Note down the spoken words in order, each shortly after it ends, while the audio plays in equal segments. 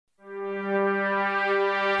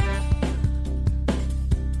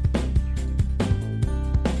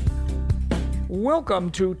Welcome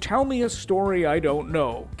to Tell Me a Story I Don't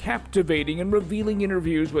Know, captivating and revealing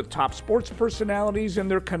interviews with top sports personalities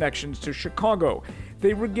and their connections to Chicago.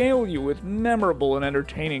 They regale you with memorable and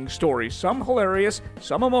entertaining stories, some hilarious,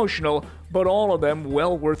 some emotional, but all of them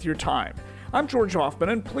well worth your time. I'm George Hoffman,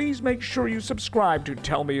 and please make sure you subscribe to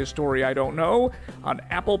Tell Me a Story I Don't Know on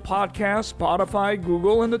Apple Podcasts, Spotify,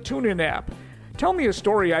 Google, and the TuneIn app. Tell Me a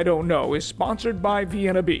Story I Don't Know is sponsored by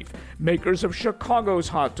Vienna Beef, makers of Chicago's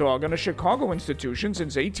hot dog and a Chicago institution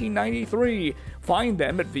since 1893. Find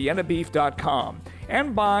them at viennabeef.com.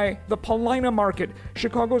 And by the Paulina Market,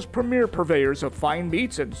 Chicago's premier purveyors of fine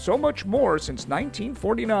meats and so much more since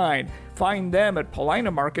 1949. Find them at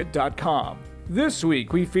paulinamarket.com. This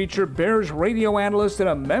week, we feature Bears radio analyst and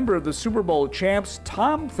a member of the Super Bowl champs,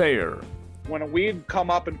 Tom Thayer. When we'd come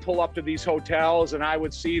up and pull up to these hotels and I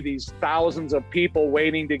would see these thousands of people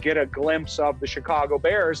waiting to get a glimpse of the Chicago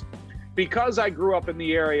Bears, because I grew up in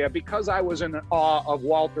the area, because I was in awe of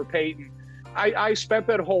Walter Payton, I spent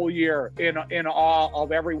that whole year in awe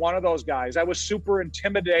of every one of those guys. I was super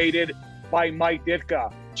intimidated by Mike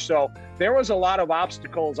Ditka. So there was a lot of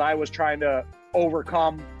obstacles I was trying to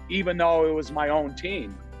overcome, even though it was my own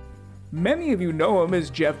team. Many of you know him as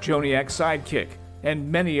Jeff Joniak's sidekick,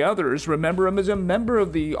 and many others remember him as a member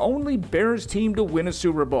of the only Bears team to win a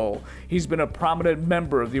Super Bowl. He's been a prominent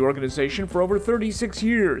member of the organization for over 36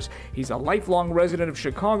 years. He's a lifelong resident of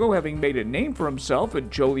Chicago, having made a name for himself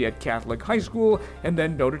at Joliet Catholic High School and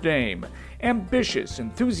then Notre Dame. Ambitious,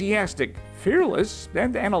 enthusiastic, fearless,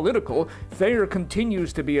 and analytical, Thayer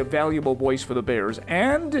continues to be a valuable voice for the Bears,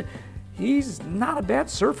 and he's not a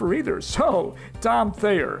bad surfer either. So, Tom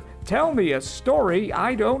Thayer, tell me a story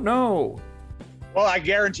I don't know. Well, I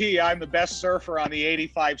guarantee you I'm the best surfer on the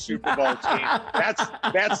 85 Super Bowl team.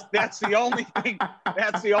 That's the only thing.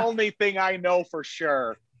 That's the only thing I know for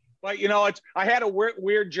sure. But, you know, I had a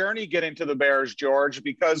weird journey getting to the Bears, George,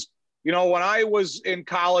 because, you know, when I was in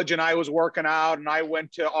college and I was working out and I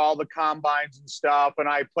went to all the combines and stuff and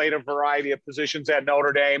I played a variety of positions at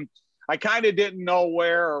Notre Dame, I kind of didn't know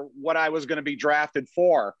where or what I was going to be drafted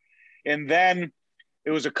for. And then it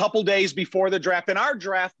was a couple days before the draft, and our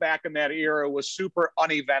draft back in that era was super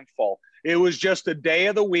uneventful. It was just a day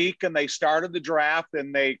of the week, and they started the draft,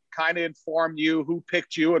 and they kind of informed you who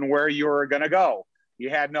picked you and where you were going to go. You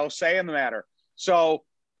had no say in the matter. So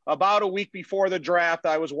about a week before the draft,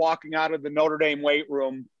 I was walking out of the Notre Dame weight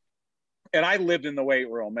room, and I lived in the weight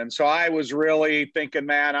room. And so I was really thinking,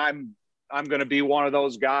 man, I'm going to be one of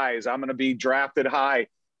those guys. I'm going to be drafted high.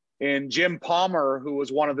 And Jim Palmer, who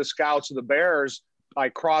was one of the scouts of the Bears, I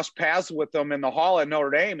crossed paths with him in the hall at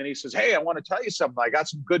Notre Dame, and he says, "Hey, I want to tell you something. I got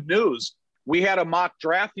some good news. We had a mock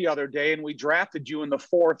draft the other day, and we drafted you in the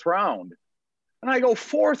 4th round." And I go,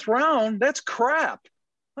 "4th round? That's crap.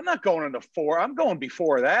 I'm not going into 4. I'm going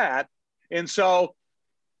before that." And so,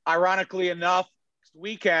 ironically enough, next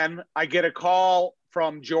weekend, I get a call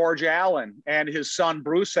from George Allen and his son,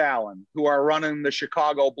 Bruce Allen, who are running the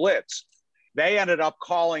Chicago Blitz. They ended up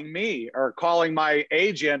calling me or calling my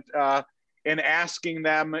agent and asking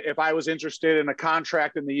them if I was interested in a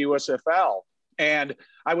contract in the USFL. And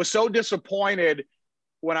I was so disappointed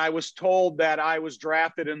when I was told that I was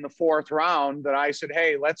drafted in the 4th round that I said,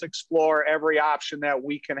 "Hey, let's explore every option that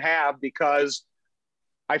we can have because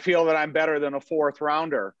I feel that I'm better than a 4th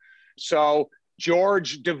rounder." So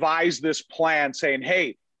George devised this plan saying,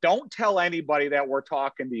 "Hey, don't tell anybody that we're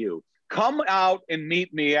talking to you. Come out and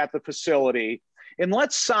meet me at the facility and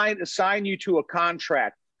let's assign you to a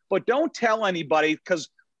contract. But don't tell anybody because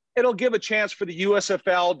it'll give a chance for the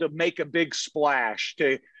USFL to make a big splash,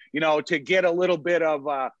 to get a little bit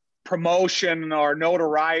of promotion or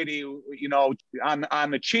notoriety, you know,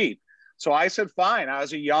 on the cheap." So I said, fine. I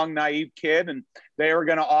was a young, naive kid, and they were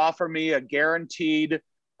going to offer me a guaranteed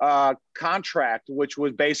contract, which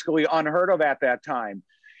was basically unheard of at that time.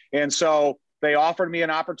 And so they offered me an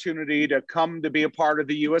opportunity to come to be a part of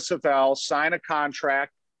the USFL, sign a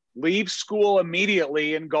contract, leave school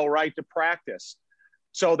immediately and go right to practice.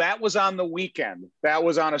 So that was on the weekend. That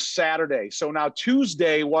was on a Saturday. So now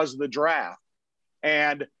Tuesday was the draft.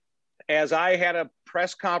 And as I had a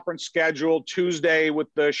press conference scheduled Tuesday with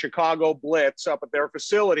the Chicago Blitz up at their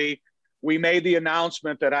facility, we made the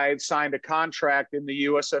announcement that I had signed a contract in the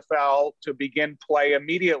USFL to begin play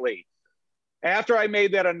immediately. After I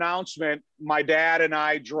made that announcement, my dad and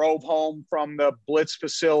I drove home from the Blitz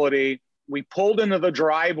facility. We pulled into the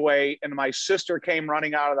driveway, and my sister came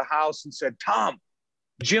running out of the house and said, "Tom,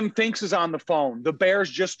 Jim Finks is on the phone. The Bears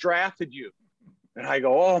just drafted you." And I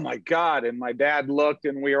go, "Oh, my God." And my dad looked,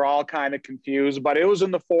 and we were all kind of confused. But it was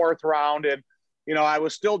in the 4th round, and, you know, I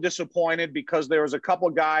was still disappointed because there was a couple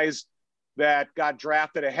guys that got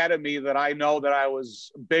drafted ahead of me that I know that I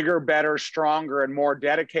was bigger, better, stronger, and more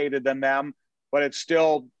dedicated than them, but it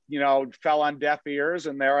still, fell on deaf ears.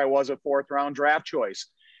 And there I was, a 4th-round draft choice.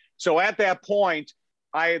 So at that point,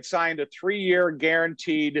 I had signed a 3-year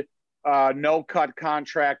guaranteed no-cut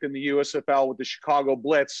contract in the USFL with the Chicago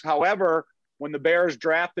Blitz. However, when the Bears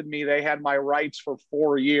drafted me, they had my rights for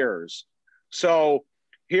 4 years. So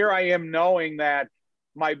here I am knowing that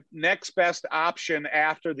my next best option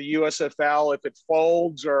after the USFL, if it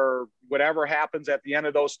folds or whatever happens at the end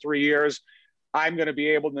of those 3 years, I'm going to be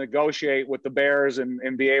able to negotiate with the Bears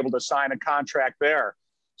and be able to sign a contract there.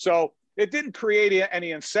 So it didn't create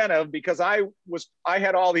any incentive because I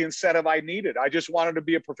had all the incentive I needed. I just wanted to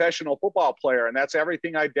be a professional football player, and that's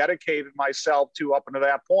everything I dedicated myself to up until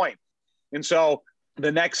that point. And so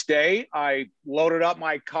the next day I loaded up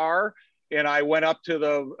my car and I went up to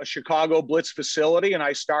the Chicago Blitz facility and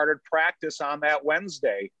I started practice on that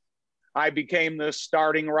Wednesday. I became the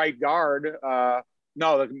starting right guard,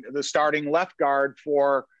 the starting left guard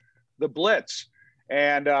for the Blitz.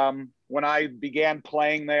 And when I began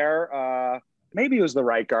playing there, maybe it was the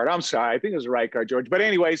right guard. I'm sorry. I think it was the right guard, George. But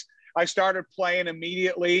anyways, I started playing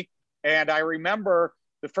immediately. And I remember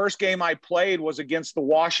the first game I played was against the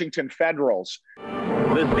Washington Federals.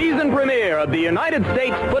 The season premiere of the United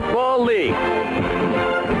States Football League.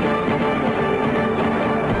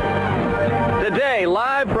 Today,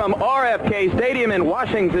 live from RFK Stadium in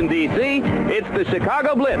Washington, D.C., it's the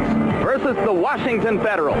Chicago Blitz versus the Washington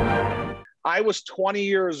Federals. I was 20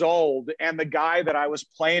 years old, and the guy that I was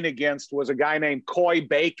playing against was a guy named Coy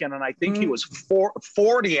Bacon, and I think he was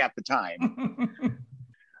 40 at the time.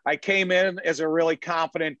 I came in as a really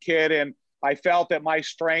confident kid, and I felt that my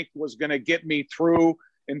strength was going to get me through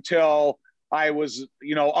until I was,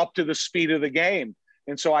 up to the speed of the game.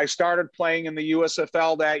 And so I started playing in the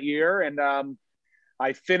USFL that year, and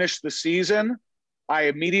I finished the season. I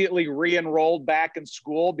immediately re-enrolled back in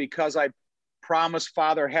school because I promised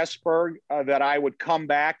Father Hesburgh that I would come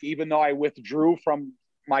back, even though I withdrew from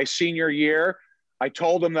my senior year. I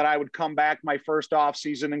told him that I would come back my first off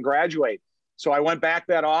season and graduate. So I went back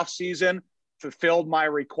that off season, fulfilled my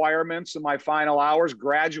requirements and my final hours,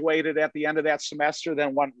 graduated at the end of that semester,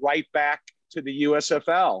 then went right back to the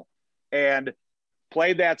USFL and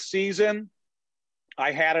played that season.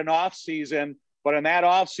 I had an off season, but in that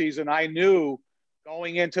off season, I knew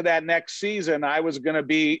going into that next season, I was going to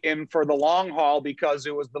be in for the long haul because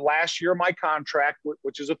it was the last year of my contract,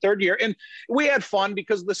 which is a 3rd year. And we had fun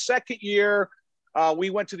because the 2nd year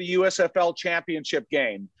we went to the USFL championship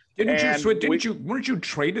game. Weren't you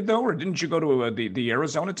traded though, or didn't you go to the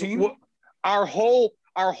Arizona team? Our whole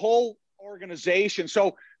organization.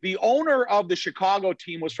 So the owner of the Chicago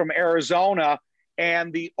team was from Arizona,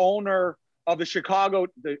 and the owner of the Chicago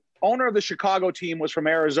team was from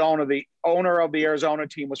Arizona. The owner of the Arizona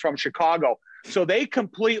team was from Chicago. So they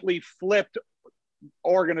completely flipped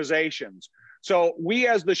organizations. So we,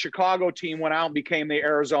 as the Chicago team, went out and became the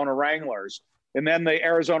Arizona Wranglers. And then the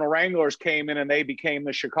Arizona Wranglers came in and they became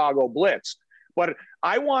the Chicago Blitz. But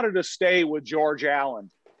I wanted to stay with George Allen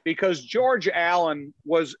because George Allen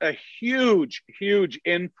was a huge, huge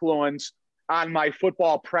influence on my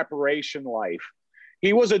football preparation life.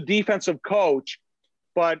 He was a defensive coach,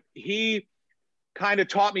 but he kind of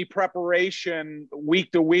taught me preparation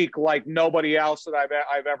week to week like nobody else that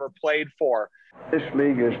I've ever played for. This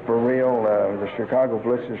league is for real. The Chicago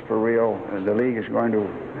Blitz is for real. The league is going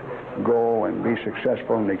to go and be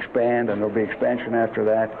successful and expand, and there'll be expansion after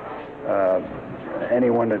that.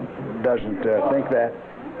 Anyone that doesn't think that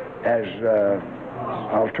has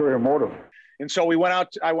ulterior motive. And so I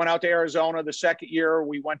went out to Arizona the 2nd year.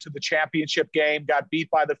 We went to the championship game, got beat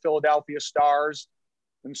by the Philadelphia Stars.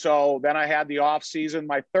 And so then I had the off season.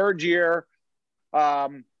 My 3rd year,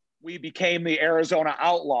 we became the Arizona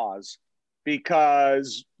Outlaws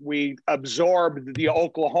because we absorbed the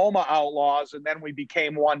Oklahoma Outlaws, and then we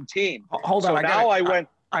became one team. Hold on. So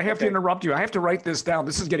I have to interrupt you. I have to write this down.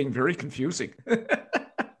 This is getting very confusing.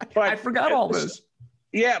 I forgot all this.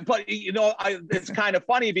 Yeah, but it's kind of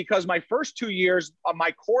funny because my first 2 years,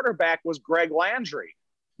 my quarterback was Greg Landry.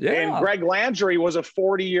 Yeah. And Greg Landry was a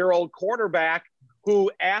 40-year-old quarterback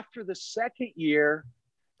who, after the 2nd year,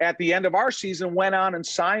 at the end of our season, went on and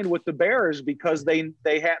signed with the Bears because they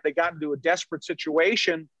got into a desperate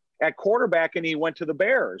situation at quarterback, and he went to the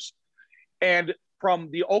Bears. And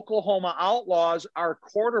from the Oklahoma Outlaws, our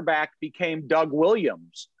quarterback became Doug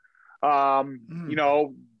Williams.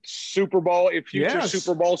 Super Bowl, future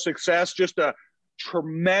Super Bowl success, just a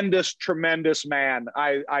tremendous, tremendous man.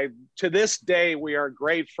 I to this day, we are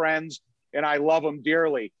great friends, and I love him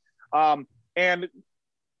dearly. And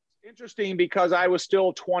Interesting, because I was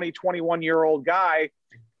still 20, 21-year-old guy.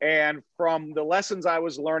 And from the lessons I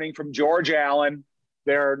was learning from George Allen,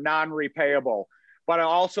 they're non-repayable. But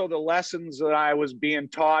also the lessons that I was being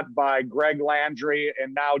taught by Greg Landry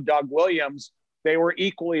and now Doug Williams, they were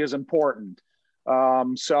equally as important. I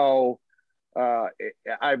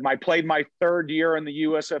played my third year in the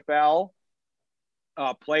USFL,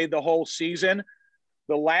 played the whole season.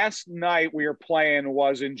 The last night we were playing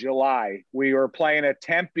was in July. We were playing at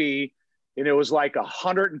Tempe, and it was like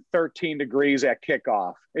 113 degrees at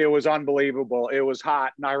kickoff. It was unbelievable. It was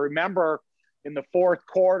hot. And I remember in the fourth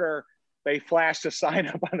quarter, they flashed a sign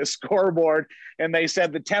up on the scoreboard, and they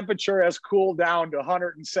said the temperature has cooled down to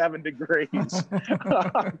 107 degrees.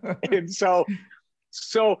 And so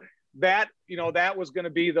that, that was going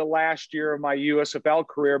to be the last year of my USFL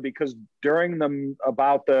career, because during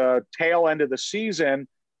about the tail end of the season,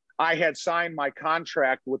 I had signed my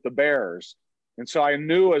contract with the Bears. And so I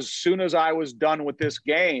knew as soon as I was done with this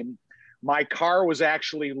game, my car was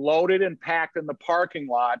actually loaded and packed in the parking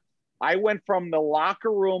lot. I went from the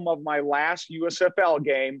locker room of my last USFL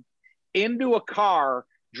game into a car,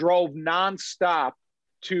 drove nonstop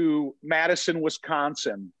to Madison,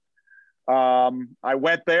 Wisconsin. I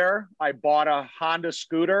went there. I bought a Honda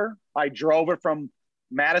scooter. I drove it from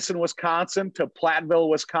Madison, Wisconsin to Platteville,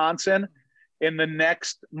 Wisconsin. In the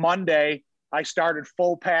next Monday, I started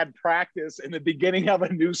full pad practice in the beginning of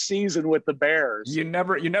a new season with the Bears. You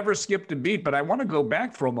never skipped a beat, but I want to go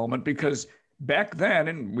back for a moment, because back then,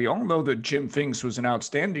 and we all know that Jim Finks was an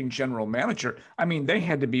outstanding general manager. I mean, they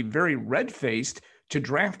had to be very red-faced to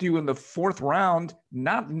draft you in the fourth round,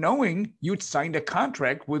 not knowing you'd signed a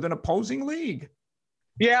contract with an opposing league.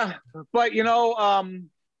 Yeah, but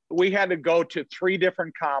we had to go to 3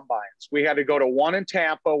 different combines. We had to go to one in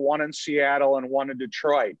Tampa, one in Seattle, and one in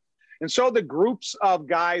Detroit. And so the groups of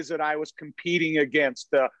guys that I was competing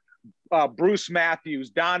against, Bruce Matthews,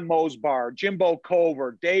 Don Mosbar, Jimbo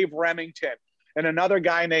Cover, Dave Remington, and another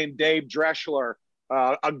guy named Dave Dreschler,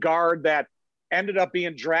 a guard that ended up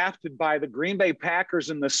being drafted by the Green Bay Packers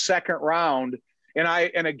in the second round.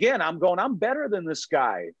 And again, I'm better than this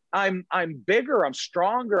guy. I'm bigger, I'm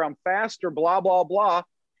stronger, I'm faster, blah, blah, blah.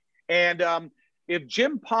 And if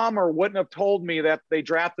Jim Palmer wouldn't have told me that they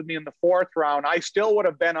drafted me in the fourth round, I still would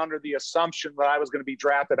have been under the assumption that I was going to be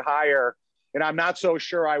drafted higher. And I'm not so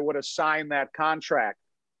sure I would have signed that contract.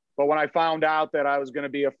 But when I found out that I was going to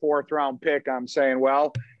be a fourth round pick, I'm saying,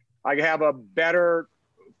 well, I have a better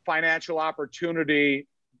financial opportunity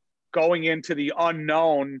going into the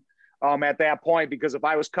unknown at that point, because if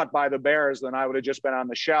I was cut by the Bears, then I would have just been on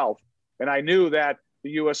the shelf. And I knew that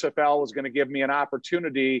the USFL was going to give me an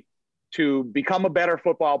opportunity to become a better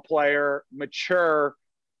football player, mature,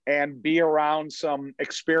 and be around some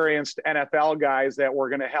experienced NFL guys that were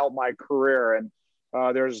going to help my career. And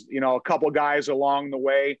there's, a couple guys along the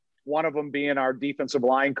way, one of them being our defensive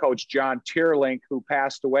line coach, John Tierlink, who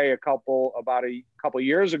passed away about a couple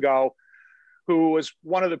years ago, who was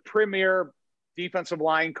one of the premier defensive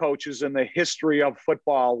line coaches in the history of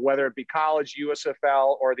football, whether it be college,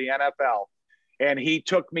 USFL, or the NFL. And he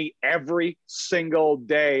took me every single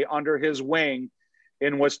day under his wing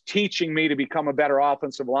and was teaching me to become a better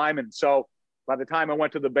offensive lineman. So by the time I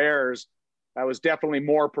went to the Bears, I was definitely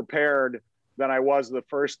more prepared than I was the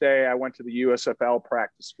first day I went to the USFL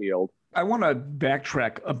practice field. I want to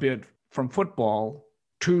backtrack a bit from football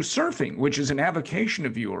to surfing, which is an avocation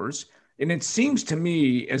of yours. And it seems to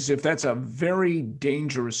me as if that's a very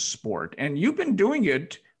dangerous sport. And you've been doing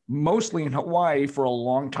it mostly in Hawaii for a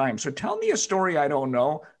long time. So tell me a story I don't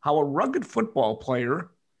know, how a rugged football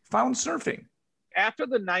player found surfing. After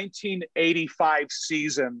the 1985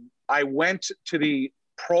 season, I went to the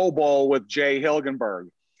Pro Bowl with Jay Hilgenberg.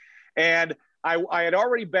 And I had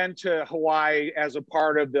already been to Hawaii as a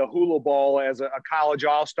part of the Hula Bowl as a college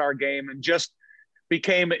all-star game, and just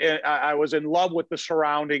I was in love with the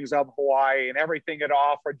surroundings of Hawaii and everything it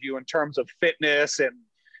offered you in terms of fitness and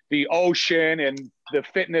the ocean and the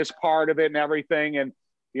fitness part of it and everything. And,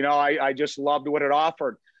 I just loved what it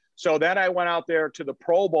offered. So then I went out there to the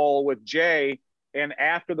Pro Bowl with Jay. And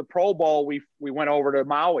after the Pro Bowl, we went over to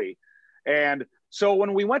Maui. And so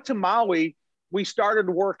when we went to Maui, we started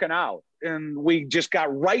working out, and we just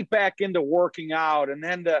got right back into working out. And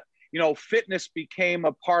then fitness became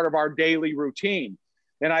a part of our daily routine.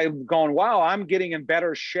 And I'm going, wow, I'm getting in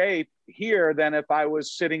better shape here than if I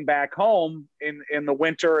was sitting back home in the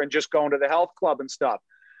winter and just going to the health club and stuff.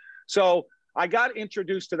 So I got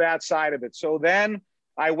introduced to that side of it. So then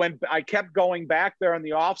I kept going back there in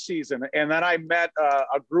the off season, and then I met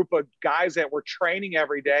a group of guys that were training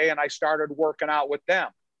every day, and I started working out with them.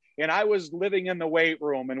 And I was living in the weight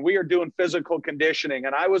room, and we were doing physical conditioning,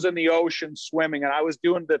 and I was in the ocean swimming, and I was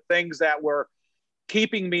doing the things that were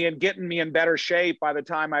keeping me and getting me in better shape by the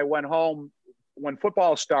time I went home when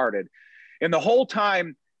football started. And the whole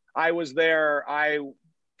time I was there, I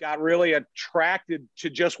got really attracted to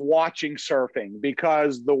just watching surfing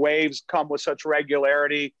because the waves come with such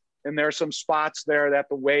regularity, and there's some spots there that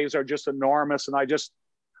the waves are just enormous. And I just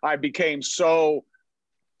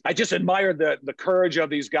admired the courage of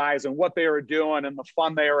these guys and what they were doing and the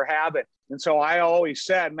fun they were having. And so I always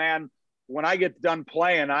said, man, when I get done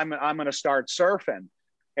playing, I'm going to start surfing.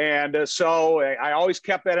 And so I always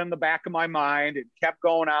kept that in the back of my mind and kept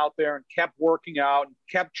going out there and kept working out and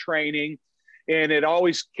kept training. And it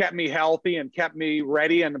always kept me healthy and kept me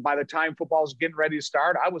ready. And by the time football was getting ready to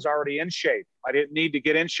start, I was already in shape. I didn't need to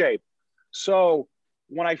get in shape. So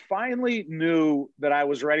when I finally knew that I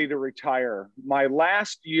was ready to retire, my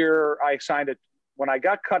last year, when I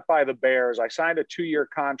got cut by the Bears, I signed a 2-year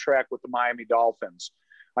contract with the Miami Dolphins.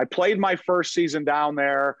 I played my first season down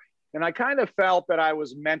there, and I kind of felt that I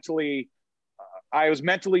was mentally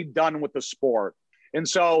done with the sport. And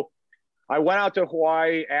so I went out to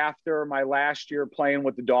Hawaii after my last year playing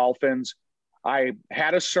with the Dolphins. I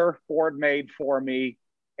had a surfboard made for me,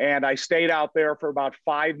 and I stayed out there for about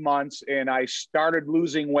 5 months, and I started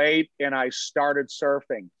losing weight, and I started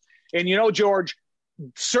surfing. And, you know, George,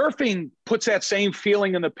 surfing puts that same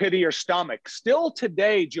feeling in the pit of your stomach. Still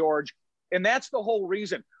today, George, and that's the whole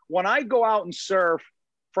reason. When I go out and surf,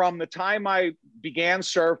 from the time I began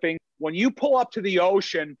surfing, when you pull up to the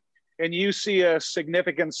ocean and you see a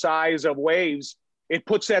significant size of waves, it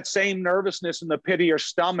puts that same nervousness in the pit of your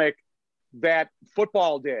stomach that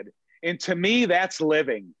football did. And to me, that's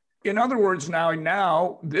living. In other words,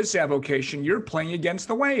 now this avocation, you're playing against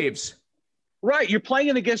the waves. Right. You're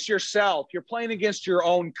playing against yourself. You're playing against your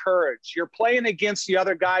own courage. You're playing against the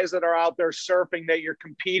other guys that are out there surfing, that you're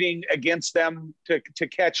competing against them to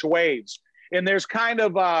catch waves. And there's kind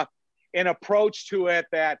of an approach to it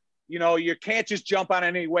that, you know, you can't just jump on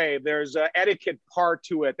any wave. There's an etiquette part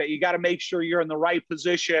to it that you got to make sure you're in the right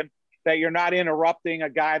position, that you're not interrupting a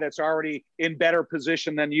guy that's already in better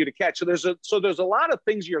position than you to catch. So there's a lot of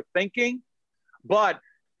things you're thinking, but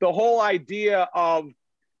the whole idea of,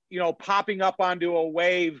 you know, popping up onto a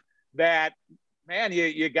wave that, man,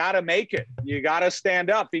 you got to make it. You got to stand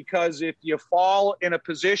up, because if you fall in a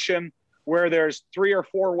position where there's 3 or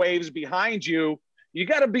 4 waves behind you, you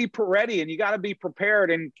got to be ready and you got to be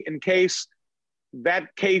prepared in case that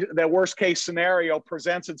worst case scenario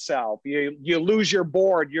presents itself. You lose your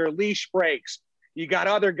board, your leash breaks. You got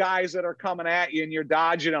other guys that are coming at you and you're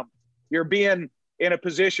dodging them. You're being in a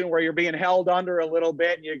position where you're being held under a little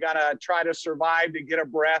bit, and you got to try to survive to get a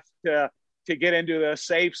breath to get into the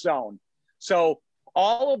safe zone. So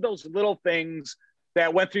all of those little things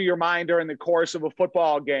that went through your mind during the course of a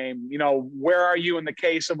football game, you know, where are you in the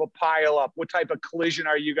case of a pileup? What type of collision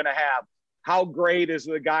are you going to have? How great is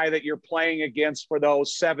the guy that you're playing against for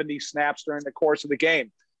those 70 snaps during the course of the game?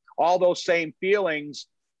 All those same feelings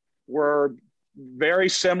were very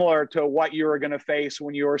similar to what you were going to face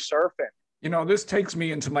when you were surfing. You know, this takes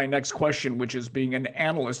me into my next question, which is being an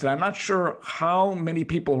analyst. And I'm not sure how many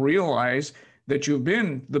people realize that you've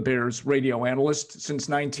been the Bears radio analyst since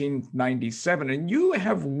 1997, and you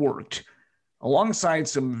have worked alongside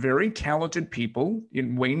some very talented people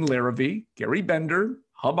in Wayne Larrivee, Gary Bender,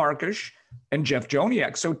 Hub Arkush, and Jeff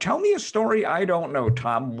Joniak. So tell me a story I don't know,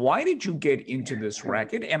 Tom. Why did you get into this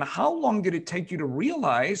racket, and how long did it take you to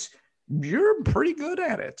realize you're pretty good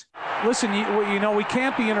at it? Listen, you know, we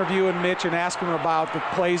can't be interviewing Mitch and ask him about the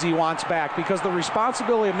plays he wants back, because the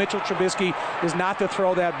responsibility of Mitchell Trubisky is not to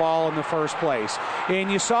throw that ball in the first place.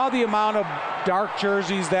 And you saw the amount of dark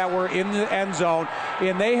jerseys that were in the end zone,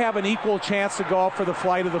 and they have an equal chance to go up for the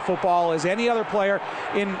flight of the football as any other player.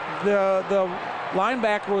 And the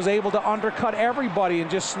linebacker was able to undercut everybody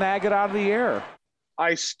and just snag it out of the air.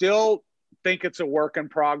 I still think it's a work in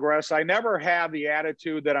progress. I never have the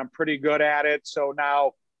attitude that I'm pretty good at it, so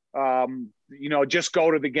now you know, just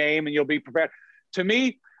go to the game and you'll be prepared. To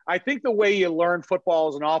me, I think the way you learn football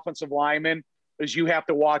as an offensive lineman is you have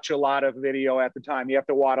to watch a lot of video at the time. You have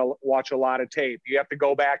to watch a lot of tape. You have to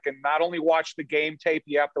go back and not only watch the game tape,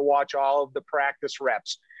 you have to watch all of the practice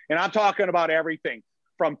reps. And I'm talking about everything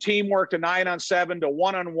from teamwork to 9-on-7 to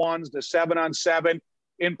 1-on-1s to 7-on-7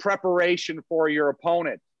 in preparation for your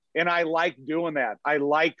opponent. And I like doing that. I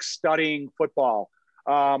like studying football.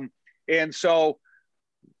 And so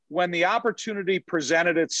when the opportunity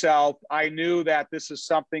presented itself, I knew that this is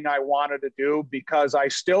something I wanted to do, because I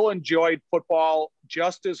still enjoyed football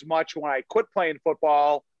just as much when I quit playing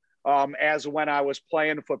football as when I was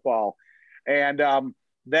playing football. And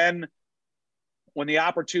then when the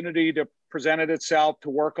opportunity to presented itself to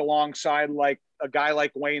work alongside like a guy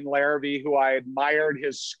like Wayne Larrivee, who I admired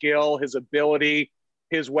his skill, his ability,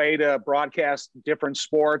 his way to broadcast different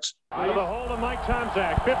sports. Into the hold of Mike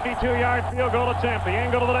Tomczak, 52-yard field goal attempt. The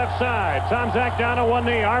angle to the left side. Tomczak down on one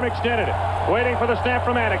knee, arm extended. Waiting for the snap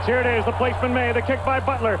from Maddox. Here it is, the placement made, the kick by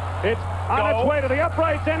Butler. It's on its way to the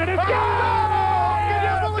uprights, and it is gone!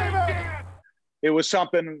 Can you believe it? It was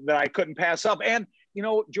something that I couldn't pass up. And, you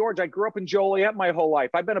know, George, I grew up in Joliet my whole life.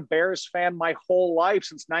 I've been a Bears fan my whole life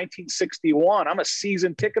since 1961. I'm a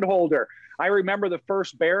season ticket holder. I remember the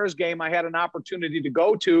first Bears game I had an opportunity to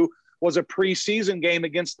go to was a preseason game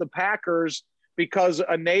against the Packers because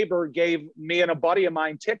a neighbor gave me and a buddy of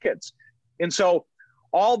mine tickets. And so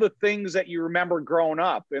all the things that you remember growing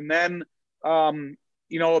up, and then,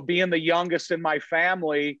 you know, being the youngest in my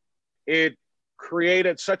family, it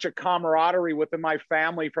created such a camaraderie within my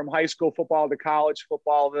family from high school football to college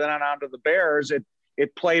football, then on to the Bears.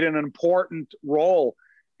 It played an important role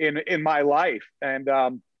in my life. And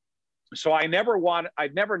so I'd never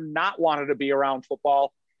not wanted to be around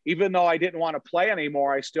football, even though I didn't want to play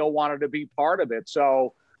anymore. I still wanted to be part of it.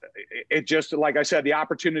 So it just, like I said, the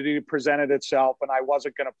opportunity presented itself, and I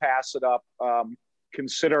wasn't going to pass it up,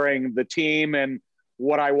 considering the team and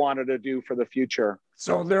what I wanted to do for the future.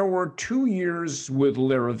 So there were 2 years with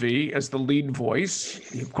Larrivee as the lead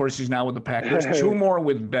voice. Of course, he's now with the Packers. 2 more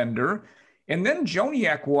with Bender. And then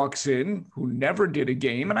Joniak walks in, who never did a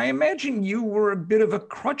game. And I imagine you were a bit of a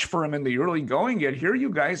crutch for him in the early going. Yet here you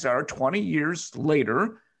guys are 20 years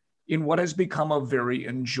later in what has become a very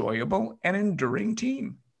enjoyable and enduring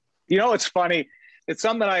team. You know, it's funny. It's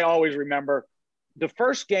something I always remember. The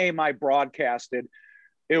first game I broadcasted,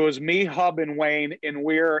 it was me, Hub, and Wayne, and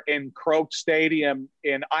we're in Croke Stadium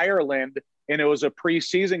in Ireland, and it was a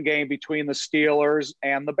preseason game between the Steelers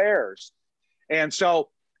and the Bears. And so,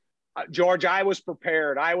 George, I was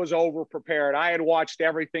prepared. I was over-prepared. I had watched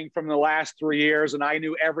everything from the last 3 years, and I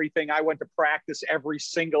knew everything. I went to practice every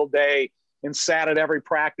single day and sat at every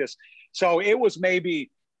practice. So it was maybe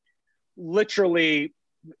literally,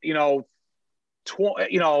 a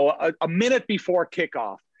minute before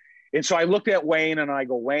kickoff. And so I looked at Wayne and I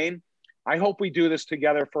go, Wayne, I hope we do this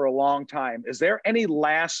together for a long time. Is there any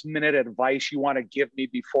last minute advice you want to give me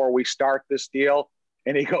before we start this deal?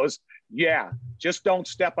 And he goes, yeah, just don't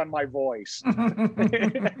step on my voice.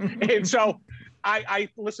 And so I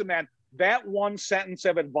listen, man, that one sentence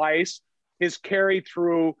of advice is carried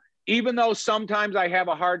through, even though sometimes I have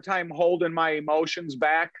a hard time holding my emotions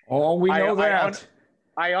back. Oh, we know that.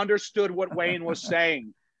 I understood what Wayne was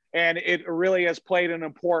saying. And it really has played an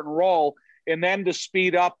important role. And then to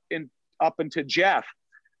speed up into Jeff.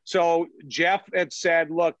 So Jeff had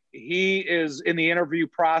said, look, he is in the interview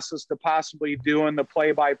process to possibly doing the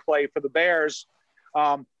play-by-play for the Bears.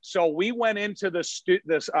 So we went into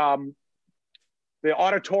the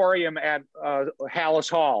auditorium at Hallis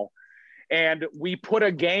Hall, and we put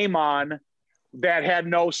a game on that had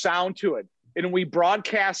no sound to it. And we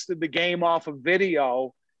broadcasted the game off of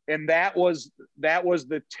video. And that was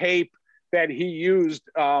the tape that he used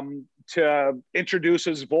to introduce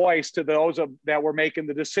his voice to those that were making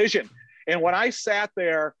the decision. And when I sat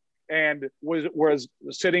there and was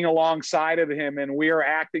sitting alongside of him, and we were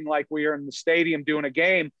acting like we were in the stadium doing a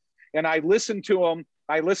game, and I listened to him,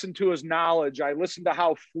 I listened to his knowledge, I listened to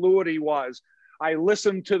how fluid he was, I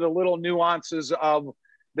listened to the little nuances of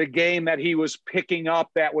the game that he was picking up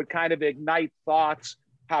that would kind of ignite thoughts,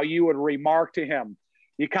 how you would remark to him.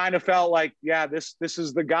 You kind of felt like, yeah, this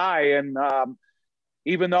is the guy. And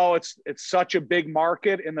even though it's such a big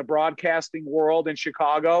market in the broadcasting world in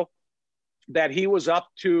Chicago, that he was up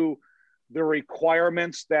to the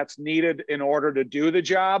requirements that's needed in order to do the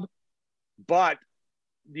job. But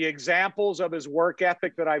the examples of his work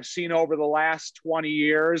ethic that I've seen over the last 20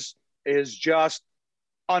 years is just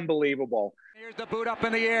unbelievable. Here's the boot up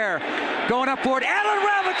in the air. Going up for it. Allen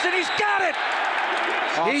Robinson, he's got it!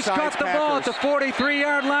 He's caught the ball at the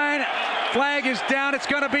 43-yard line. Flag is down. It's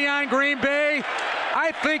going to be on Green Bay.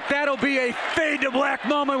 I think that'll be a fade to black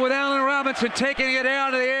moment with Allen Robinson taking it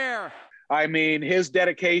out of the air. I mean, his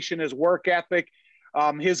dedication, his work ethic,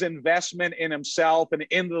 his investment in himself and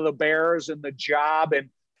into the Bears and the job,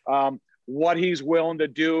 and what he's willing to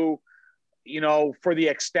do, for the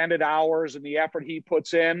extended hours and the effort he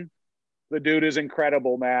puts in. The dude is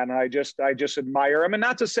incredible, man. I just admire him. And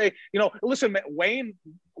not to say, listen, Wayne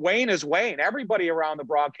is Wayne. Everybody around the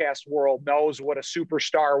broadcast world knows what a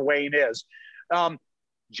superstar Wayne is.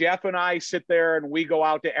 Jeff and I sit there and we go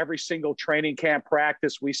out to every single training camp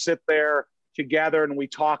practice. We sit there together and we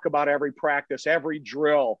talk about every practice, every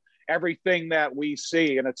drill, everything that we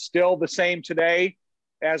see. And it's still the same today.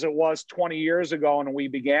 as it was 20 years ago when we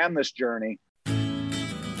began this journey.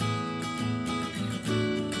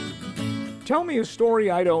 Tell Me a Story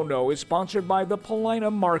I Don't Know is sponsored by the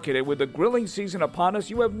Paulina Market, and with the grilling season upon us,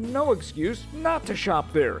 you have no excuse not to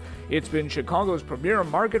shop there. It's been Chicago's premier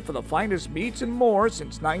market for the finest meats and more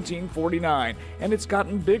since 1949, and it's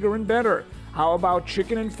gotten bigger and better. How about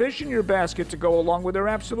chicken and fish in your basket to go along with their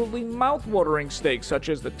absolutely mouth-watering steaks such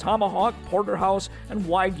as the tomahawk, porterhouse, and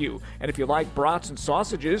wagyu? And if you like brats and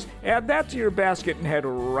sausages, add that to your basket and head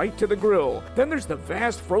right to the grill. Then there's the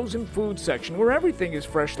vast frozen food section where everything is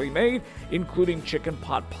freshly made, including chicken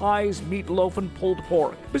pot pies, meatloaf, and pulled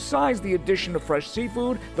pork. Besides the addition of fresh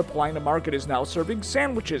seafood, the Paulina Market is now serving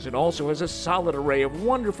sandwiches and also has a solid array of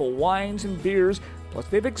wonderful wines and beers. Plus,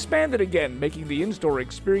 they've expanded again, making the in-store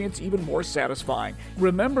experience even more satisfying.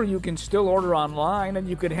 Remember, you can still order online and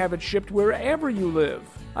you can have it shipped wherever you live.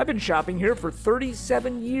 I've been shopping here for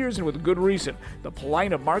 37 years, and with good reason. The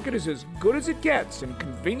Paulina Market is as good as it gets and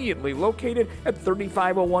conveniently located at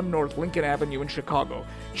 3501 North Lincoln Avenue in Chicago.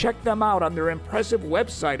 Check them out on their impressive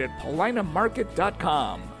website at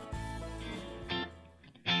paulinamarket.com.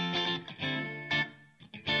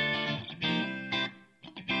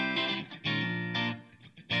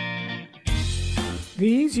 The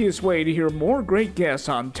easiest way to hear more great guests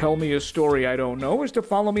on Tell Me a Story I Don't Know is to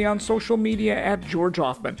follow me on social media at George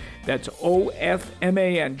Ofman. That's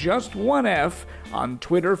OFMAN, just one F, on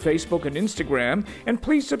Twitter, Facebook, and Instagram. And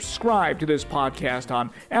please subscribe to this podcast on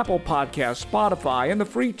Apple Podcasts, Spotify, and the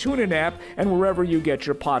free TuneIn app, and wherever you get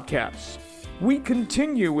your podcasts. We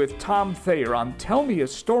continue with Tom Thayer on Tell Me a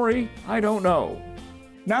Story I Don't Know.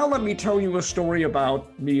 Now let me tell you a story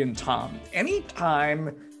about me and Tom.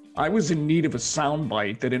 Anytime I was in need of a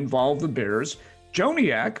soundbite that involved the Bears,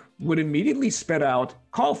 Joniak would immediately spit out,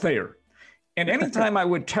 "Call Thayer." And anytime I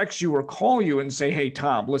would text you or call you and say, "Hey,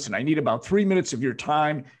 Tom, listen, I need about 3 minutes of your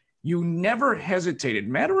time," you never hesitated.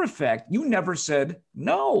 Matter of fact, you never said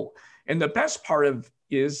no. And the best part of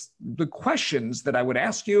is the questions that I would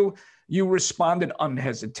ask you, you responded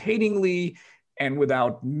unhesitatingly and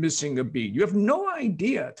without missing a beat. You have no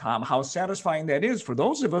idea, Tom, how satisfying that is for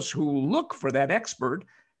those of us who look for that expert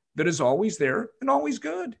that is always there and always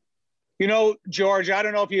good. You know, George, I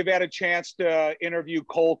don't know if you've had a chance to interview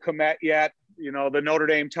Cole Kmet yet, you know, the Notre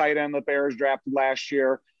Dame tight end the Bears drafted last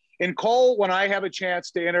year. And Cole, when I have a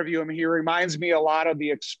chance to interview him, he reminds me a lot of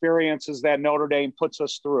the experiences that Notre Dame puts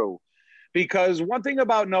us through. Because one thing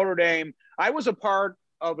about Notre Dame, I was a part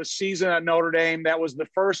of a season at Notre Dame that was the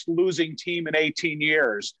first losing team in 18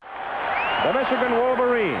 years. The Michigan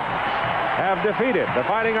Wolverines have defeated the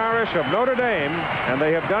Fighting Irish of Notre Dame, and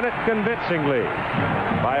they have done it convincingly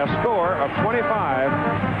by a score of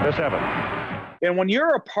 25-7. And when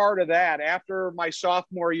you're a part of that, after my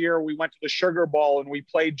sophomore year, we went to the Sugar Bowl and we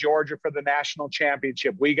played Georgia for the national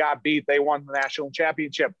championship. We got beat. They won the national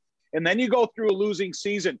championship. And then you go through a losing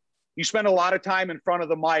season. You spend a lot of time in front of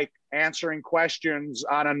the mic answering questions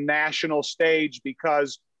on a national stage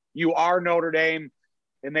because you are Notre Dame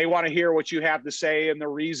and they want to hear what you have to say and the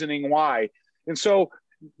reasoning why. And so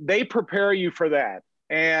they prepare you for that.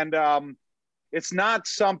 And it's not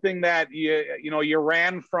something that you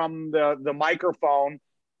ran from the microphone.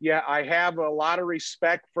 Yeah, I have a lot of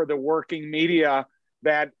respect for the working media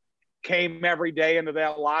that came every day into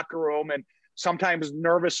that locker room and sometimes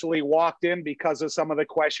nervously walked in because of some of the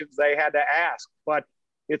questions they had to ask. But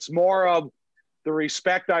it's more of the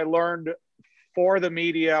respect I learned for the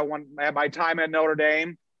media at my time at Notre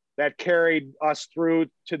Dame that carried us through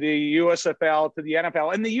to the USFL, to the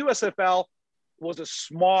NFL. And the USFL was a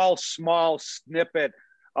small snippet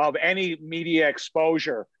of any media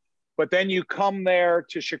exposure. But then you come there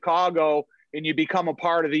to Chicago and you become a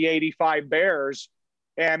part of the 85 Bears.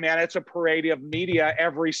 And man, it's a parade of media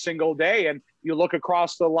every single day. And you look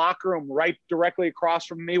across the locker room, right directly across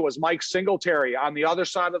from me was Mike Singletary. On the other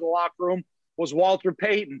side of the locker room was Walter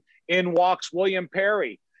Payton. In walks William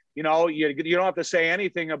Perry. You know, you don't have to say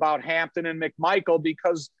anything about Hampton and McMichael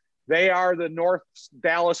because they are the North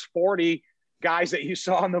Dallas 40 guys that you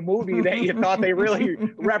saw in the movie that you thought they really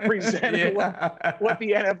represented what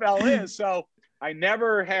the NFL is. So I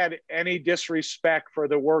never had any disrespect for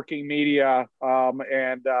the working media,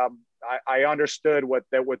 and I understood what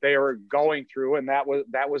they were going through, and that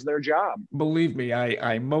was their job. Believe me,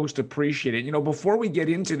 I most appreciate it. You know, before we get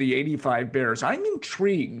into the 85 Bears, I'm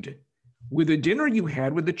intrigued with the dinner you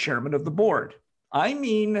had with the chairman of the board. I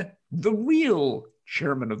mean, the real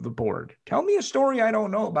chairman of the board. Tell me a story I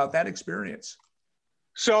don't know about that experience.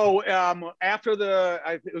 So after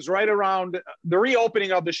it was right around the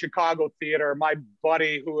reopening of the Chicago Theater, my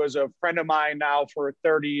buddy, who is a friend of mine now for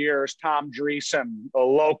 30 years, Tom Dreesen, a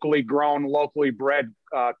locally grown, locally bred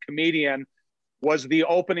comedian, was the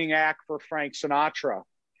opening act for Frank Sinatra.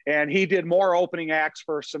 And he did more opening acts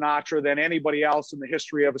for Sinatra than anybody else in the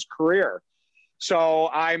history of his career. So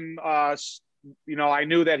I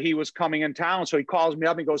knew that he was coming in town. So he calls me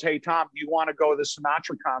up and he goes, "Hey, Tom, do you want to go to the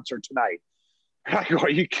Sinatra concert tonight?" I go, "Are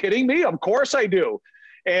you kidding me? Of course I do."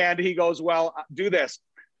 And he goes, "Well, do this.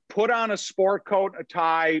 Put on a sport coat, a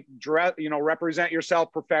tie, dress, represent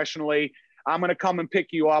yourself professionally. I'm going to come and pick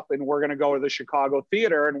you up, and we're going to go to the Chicago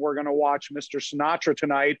Theater, and we're going to watch Mr. Sinatra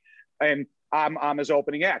tonight, and I'm his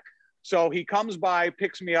opening act." So he comes by,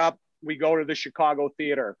 picks me up. We go to the Chicago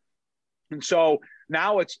Theater. And so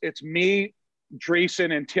now it's me,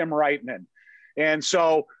 Dreesen, and Tim Reitman. And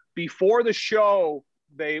so before the show,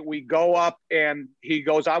 we go up and he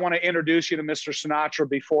goes, "I want to introduce you to Mr. Sinatra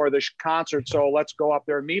before the concert, so let's go up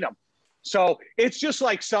there and meet him." So it's just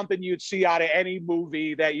like something you'd see out of any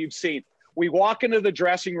movie that you've seen. We walk into the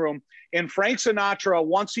dressing room, and Frank Sinatra,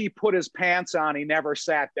 once he put his pants on, he never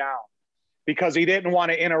sat down because he didn't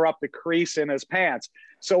want to interrupt the crease in his pants.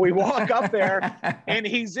 So we walk up there and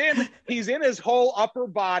he's in his whole upper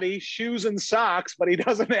body, shoes and socks, but he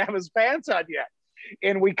doesn't have his pants on yet.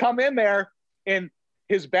 And we come in there, and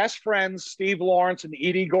his best friends, Steve Lawrence and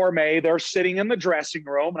Edie Gourmet, they're sitting in the dressing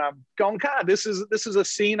room. And I'm going, God, this is a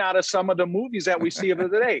scene out of some of the movies that we see of the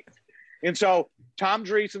day. And so Tom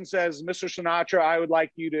Dreesen says, "Mr. Sinatra, I would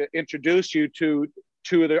like you to introduce you to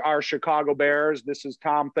our Chicago Bears. This is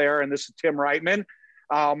Tom Thayer and this is Tim Reitman.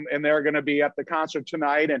 And they're going to be at the concert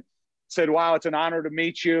tonight." And said, "Wow, it's an honor to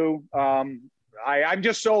meet you. I'm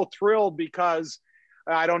just so thrilled because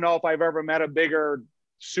I don't know if I've ever met a bigger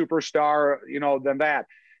superstar, than that."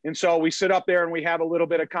 And so we sit up there and we have a little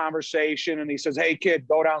bit of conversation, and he says, "Hey kid,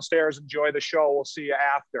 go downstairs, enjoy the show. We'll see you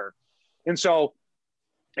after." And so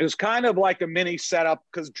it was kind of like a mini setup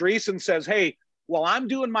because Dreesen says, "Hey, while I'm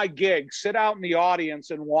doing my gig, sit out in the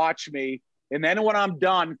audience and watch me. And then when I'm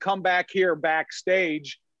done, come back here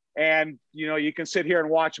backstage and, you can sit here and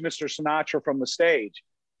watch Mr. Sinatra from the stage."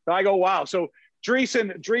 So I go, wow. So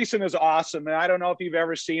Dreesen is awesome. And I don't know if you've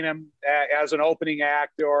ever seen him as an opening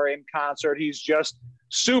act or in concert. He's just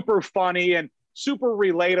super funny and super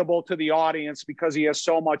relatable to the audience because he has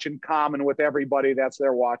so much in common with everybody that's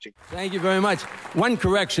there watching. Thank you very much. One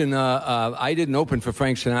correction, I didn't open for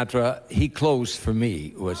Frank Sinatra. He closed for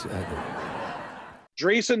me.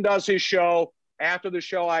 Dreesen does his show. After the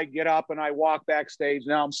show, I get up and I walk backstage.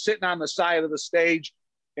 Now I'm sitting on the side of the stage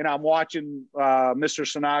and I'm watching Mr.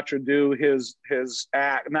 Sinatra do his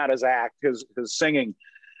act, not his act, his singing.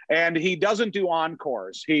 And he doesn't do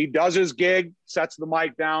encores. He does his gig, sets the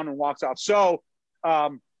mic down and walks off. So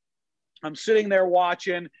I'm sitting there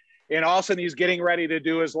watching, and all of a sudden he's getting ready to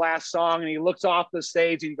do his last song, and he looks off the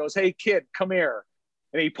stage and he goes, "Hey kid, come here."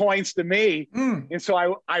 And he points to me. And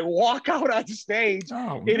so I walk out on stage,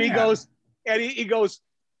 and he goes,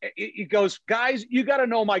 "Guys, you got to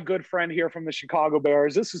know my good friend here from the Chicago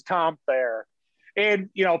Bears. This is Tom Thayer." And,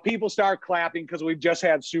 people start clapping because we've just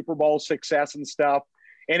had Super Bowl success and stuff.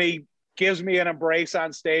 And he gives me an embrace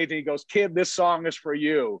on stage and he goes, "Kid, this song is for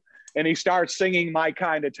you." And he starts singing "My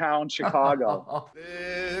Kind of Town, Chicago."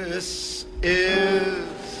 This is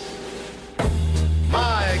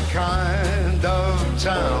my kind of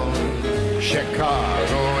town,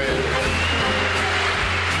 Chicago is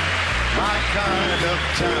my kind of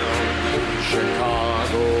town,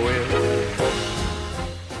 Chicago is.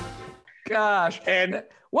 Gosh, and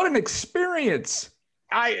what an experience.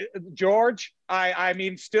 George, I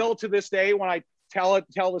mean, still to this day, when I tell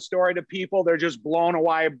the story to people, they're just blown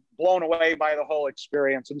away by the whole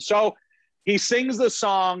experience. And so he sings the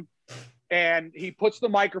song and he puts the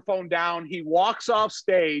microphone down. He walks off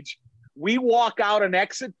stage. We walk out an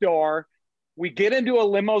exit door. We get into a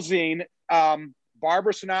limousine,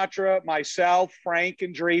 Barbara Sinatra, myself, Frank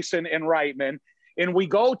and Dreesen and Reitman. And we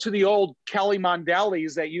go to the old Kelly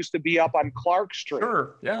Mondelli's that used to be up on Clark Street.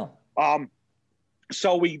 Sure, yeah.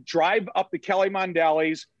 So we drive up the Kelly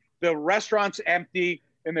Mondelli's. The restaurant's empty,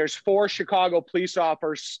 and there's 4 Chicago police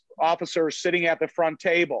officers sitting at the front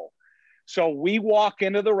table. So we walk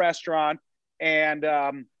into the restaurant, and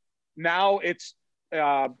now it's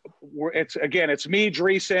me,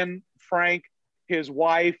 Dreesen, Frank, his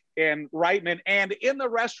wife, and Reitman. And in the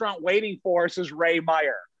restaurant waiting for us is Ray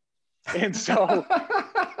Meyer. And so,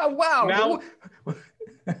 wow. Now,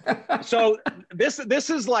 so this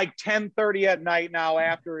is like 10:30 at night now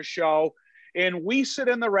after a show, and we sit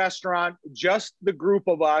in the restaurant, just the group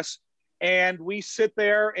of us, And we sit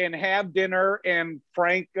there and have dinner, and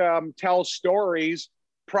Frank tells stories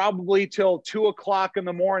probably till 2 o'clock in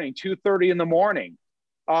the morning, 2:30 in the morning.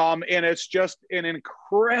 And it's just an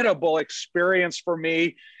incredible experience for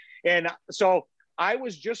me. And so I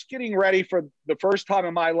was just getting ready for the first time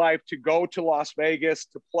in my life to go to Las Vegas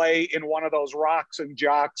to play in one of those Rocks and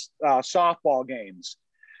Jocks softball games.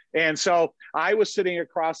 And so I was sitting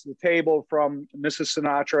across the table from Mrs.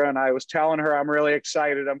 Sinatra, and I was telling her, I'm really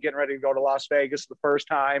excited. I'm getting ready to go to Las Vegas the first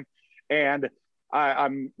time. And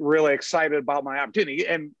I'm really excited about my opportunity.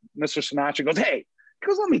 And Mr. Sinatra goes, hey, he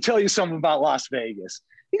goes, let me tell you something about Las Vegas.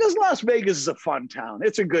 He goes, Las Vegas is a fun town.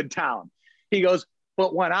 It's a good town. He goes,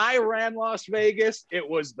 but when I ran Las Vegas, it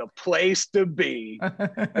was the place to be.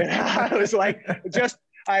 And I was like,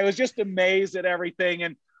 I was just amazed at everything.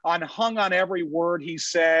 And hung on every word he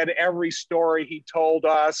said, every story he told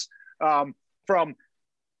us, from,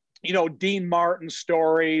 Dean Martin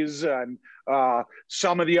stories and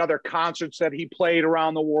some of the other concerts that he played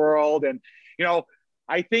around the world. And,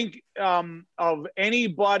 I think of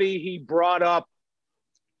anybody he brought up,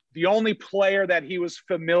 the only player that he was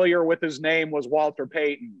familiar with his name was Walter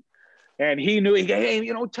Payton. And he knew, hey,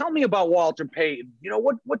 tell me about Walter Payton.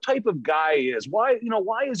 What type of guy he is? Why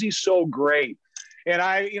is he so great? And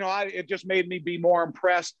it just made me be more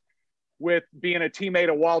impressed with being a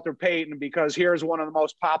teammate of Walter Payton, because here's one of the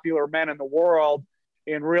most popular men in the world,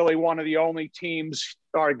 and really one of the only teams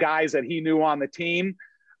or guys that he knew on the team.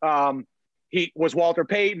 He was Walter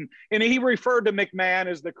Payton, and he referred to McMahon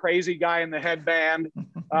as the crazy guy in the headband,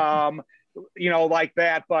 like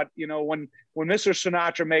that. But when Mr.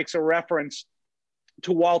 Sinatra makes a reference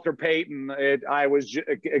to Walter Payton,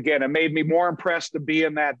 it made me more impressed to be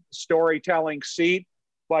in that storytelling seat,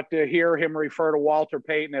 but to hear him refer to Walter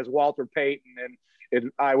Payton as Walter Payton.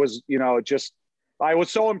 And I was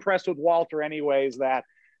so impressed with Walter anyways, that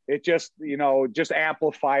it just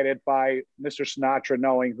amplified it by Mr. Sinatra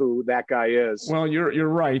knowing who that guy is. Well, you're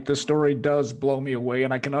right. The story does blow me away,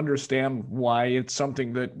 and I can understand why it's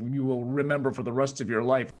something that you will remember for the rest of your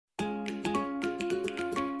life.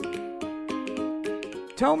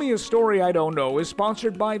 Tell Me a Story I Don't Know is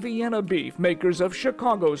sponsored by Vienna Beef, makers of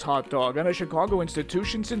Chicago's hot dog and a Chicago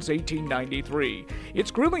institution since 1893.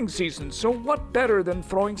 It's grilling season, so what better than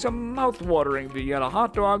throwing some mouth-watering Vienna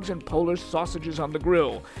hot dogs and Polish sausages on the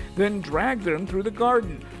grill? Then drag them through the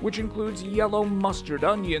garden, which includes yellow mustard,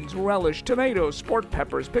 onions, relish, tomatoes, sport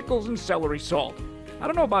peppers, pickles, and celery salt. I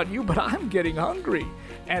don't know about you, but I'm getting hungry.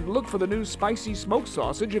 And look for the new spicy smoked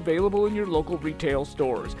sausage available in your local retail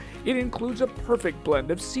stores. It includes a perfect blend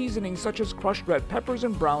of seasonings such as crushed red peppers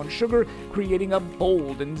and brown sugar, creating a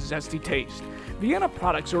bold and zesty taste. Vienna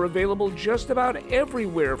products are available just about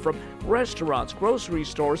everywhere, from restaurants, grocery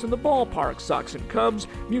stores, and the ballpark, Sox and Cubs,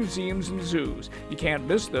 museums, and zoos. You can't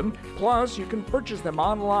miss them. Plus, you can purchase them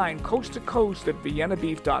online coast to coast at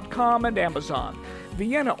viennabeef.com and Amazon.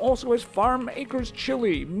 Vienna also has Farm Acres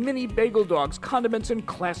chili, mini bagel dogs, condiments, and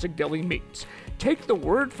classic deli meats. Take the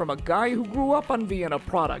word from a guy who grew up on Vienna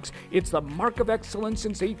products. It's the mark of excellence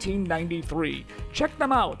since 1893. Check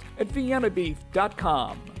them out at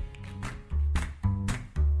viennabeef.com.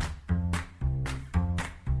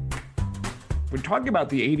 We're talking about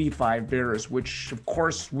the 85 Bears, which, of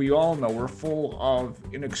course, we all know are full of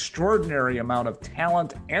an extraordinary amount of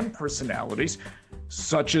talent and personalities,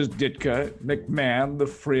 such as Ditka, McMahon, The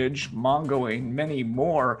Fridge, Mongo, and many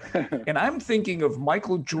more. And I'm thinking of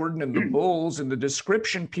Michael Jordan and the Bulls, and the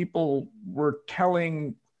description people were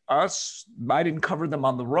telling us, I didn't cover them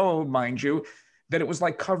on the road, mind you, that it was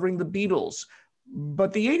like covering the Beatles.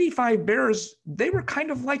 But the 85 Bears, they were kind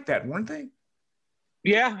of like that, weren't they?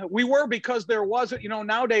 Yeah, we were, because there wasn't,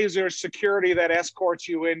 nowadays there's security that escorts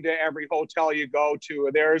you into every hotel you go to.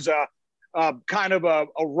 There's a kind of a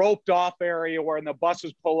roped off area where when the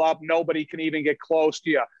buses pull up, nobody can even get close to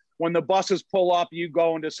you. When the buses pull up, you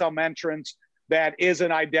go into some entrance that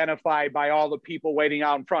isn't identified by all the people waiting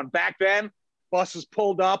out in front. Back then, buses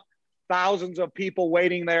pulled up, thousands of people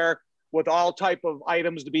waiting there with all type of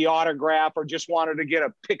items to be autographed, or just wanted to get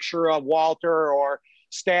a picture of Walter or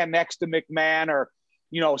stand next to McMahon, or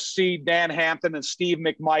see Dan Hampton and Steve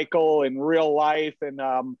McMichael in real life.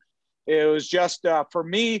 And it was just, for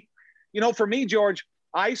me, George,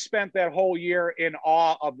 I spent that whole year in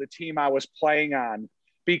awe of the team I was playing on,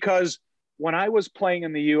 because when I was playing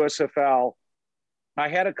in the USFL, I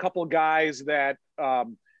had a couple guys that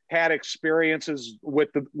had experiences with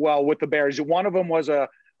the Bears. One of them was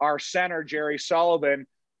our center, Jerry Sullivan,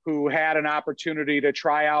 who had an opportunity to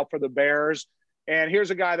try out for the Bears. And here's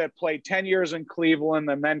a guy that played 10 years in Cleveland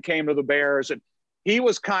and then came to the Bears. And he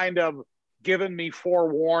was kind of giving me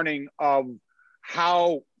forewarning of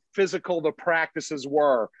how physical the practices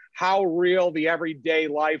were, how real the everyday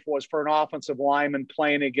life was for an offensive lineman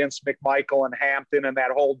playing against McMichael and Hampton and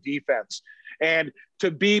that whole defense. And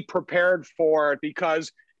to be prepared for it,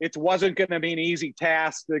 because it wasn't going to be an easy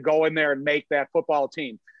task to go in there and make that football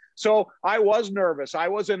team. So I was nervous. I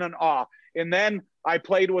was in an awe. And then I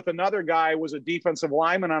played with another guy who was a defensive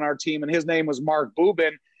lineman on our team, and his name was Mark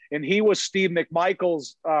Bubin, and he was Steve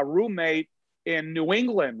McMichael's roommate in New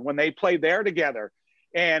England when they played there together.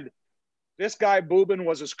 And this guy Bubin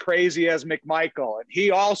was as crazy as McMichael, and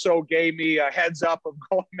he also gave me a heads up of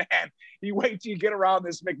going, man, you wait till you get around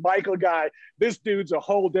this McMichael guy. This dude's a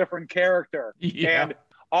whole different character. Yeah. And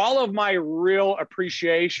all of my real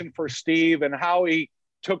appreciation for Steve and how he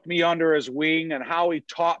took me under his wing and how he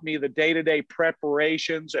taught me the day-to-day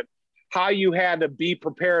preparations and how you had to be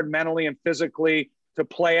prepared mentally and physically to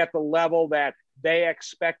play at the level that they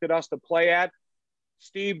expected us to play at.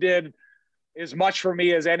 Steve did as much for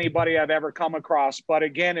me as anybody I've ever come across. But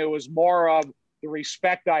again, it was more of the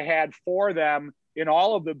respect I had for them in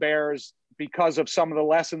all of the Bears because of some of the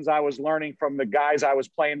lessons I was learning from the guys I was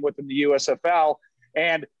playing with in the USFL.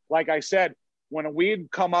 And like I said, when we'd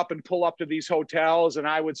come up and pull up to these hotels and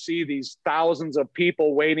I would see these thousands of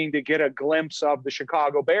people waiting to get a glimpse of the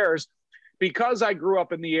Chicago Bears, because I grew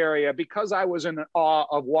up in the area, because I was in awe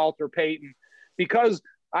of Walter Payton, because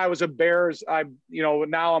I was a Bears,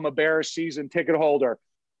 now I'm a Bears season ticket holder.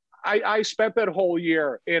 I spent that whole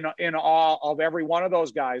year in awe of every one of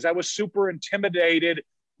those guys. I was super intimidated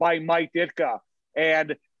by Mike Ditka,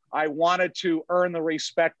 and I wanted to earn the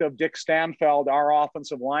respect of Dick Stanfeld, our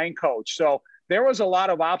offensive line coach. So there was a lot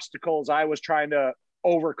of obstacles I was trying to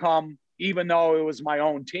overcome, even though it was my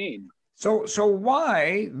own team. So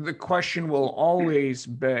why, the question will always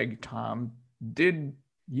beg, Tom, did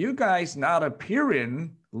you guys not appear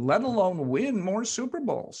in, let alone win, more Super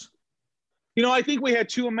Bowls? I think we had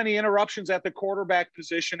too many interruptions at the quarterback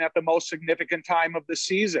position at the most significant time of the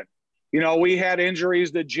season. We had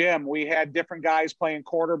injuries to Jim. We had different guys playing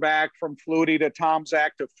quarterback, from Flutie to Tom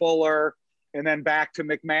Zach to Fuller, and then back to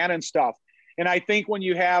McMahon and stuff. And I think when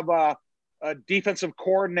you have a defensive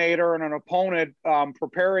coordinator and an opponent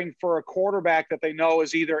preparing for a quarterback that they know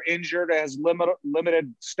is either injured or has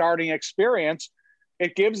limited starting experience,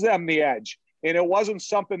 it gives them the edge. And it wasn't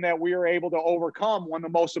something that we were able to overcome when the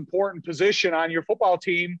most important position on your football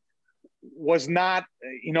team was not,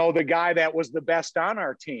 the guy that was the best on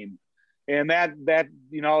our team. And that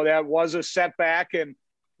was a setback, and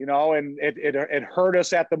it hurt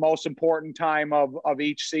us at the most important time of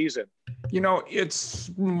each season.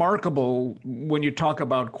 It's remarkable when you talk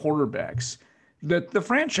about quarterbacks that the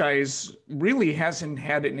franchise really hasn't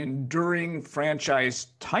had an enduring franchise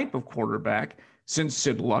type of quarterback since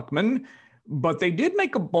Sid Luckman. But they did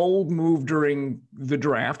make a bold move during the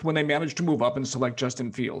draft when they managed to move up and select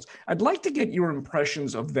Justin Fields. I'd like to get your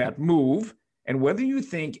impressions of that move and whether you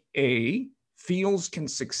think, A, Fields can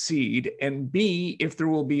succeed, and B, if there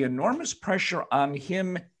will be enormous pressure on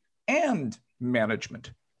him and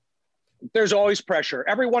management. There's always pressure.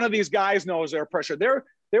 Every one of these guys knows there's pressure.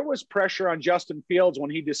 There was pressure on Justin Fields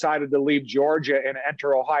when he decided to leave Georgia and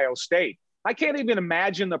enter Ohio State. I can't even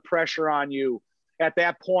imagine the pressure on you at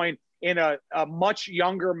that point in a much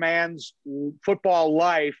younger man's football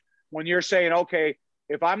life when you're saying, okay,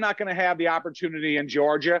 if I'm not going to have the opportunity in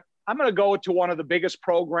Georgia, I'm going to go to one of the biggest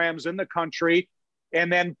programs in the country.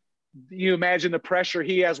 And then you imagine the pressure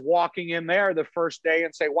he has walking in there the first day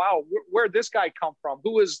and say, wow, where'd this guy come from?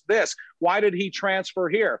 Who is this? Why did he transfer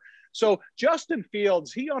here? So Justin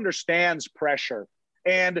Fields, he understands pressure.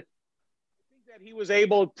 And I think that he was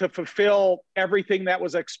able to fulfill everything that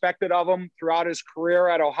was expected of him throughout his career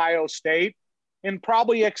at Ohio State and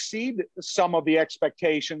probably exceed some of the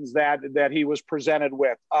expectations that he was presented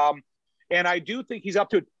with. And I do think he's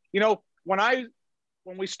up to it.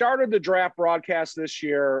 When we started the draft broadcast this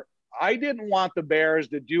year, I didn't want the Bears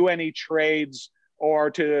to do any trades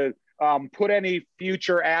or to put any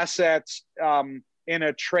future assets in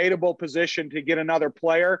a tradable position to get another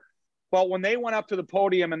player. But when they went up to the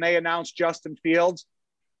podium and they announced Justin Fields,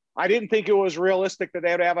 I didn't think it was realistic that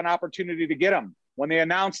they would have an opportunity to get him. When they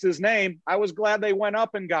announced his name, I was glad they went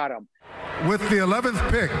up and got him. With the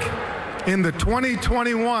 11th pick in the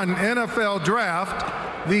 2021 NFL Draft,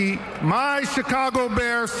 my Chicago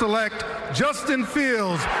Bears select Justin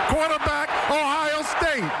Fields, quarterback, Ohio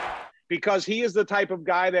State. Because he is the type of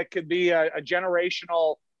guy that could be a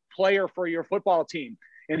generational player for your football team.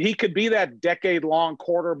 And he could be that decade-long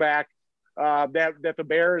quarterback that the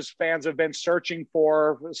Bears fans have been searching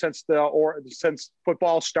for since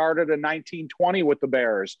football started in 1920 with the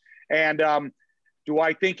Bears. And Do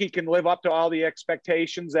I think he can live up to all the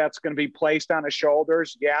expectations that's going to be placed on his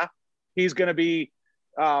shoulders? Yeah. He's going to be,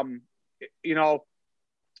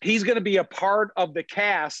 he's going to be a part of the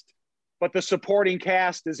cast, but the supporting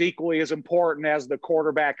cast is equally as important as the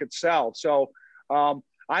quarterback itself. So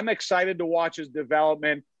I'm excited to watch his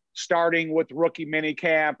development, starting with rookie mini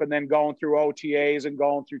camp and then going through OTAs and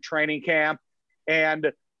going through training camp.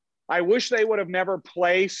 And I wish they would have never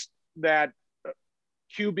placed that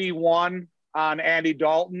QB1 on Andy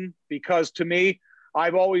Dalton, because to me,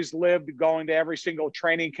 I've always lived going to every single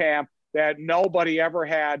training camp that nobody ever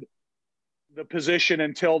had the position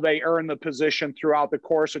until they earned the position throughout the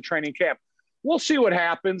course of training camp. We'll see what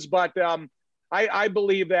happens, but I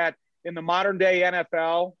believe that in the modern day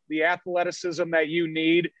NFL, the athleticism that you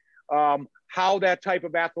need, how that type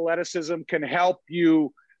of athleticism can help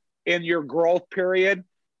you in your growth period.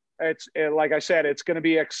 It's like I said, it's going to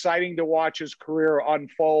be exciting to watch his career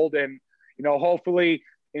unfold. And, hopefully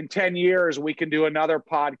in 10 years, we can do another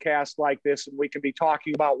podcast like this and we can be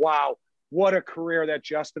talking about, wow, what a career that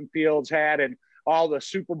Justin Fields had, and all the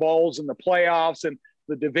Super Bowls and the playoffs and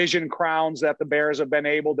the division crowns that the Bears have been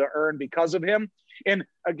able to earn because of him. And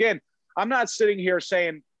again, I'm not sitting here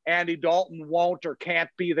saying Andy Dalton won't or can't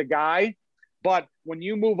be the guy, but when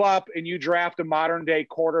you move up and you draft a modern day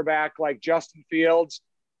quarterback like Justin Fields,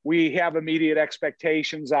 we have immediate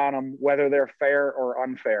expectations on them, whether they're fair or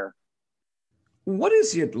unfair. What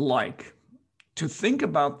is it like to think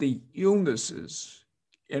about the illnesses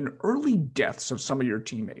and early deaths of some of your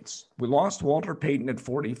teammates? We lost Walter Payton at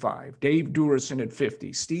 45, Dave Duerson at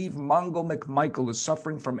 50, Steve Mongo McMichael is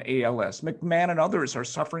suffering from ALS, McMahon and others are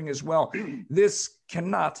suffering as well. This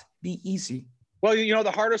cannot be easy. Well,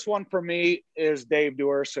 the hardest one for me is Dave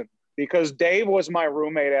Duerson, because Dave was my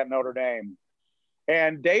roommate at Notre Dame.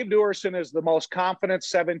 And Dave Duerson is the most confident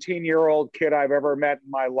 17-year-old kid I've ever met in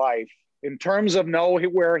my life, in terms of know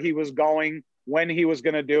where he was going, when he was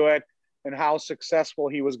going to do it, and how successful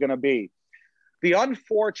he was going to be. The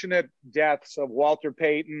unfortunate deaths of Walter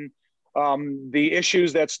Payton, the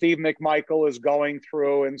issues that Steve McMichael is going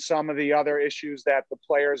through, and some of the other issues that the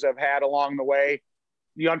players have had along the way,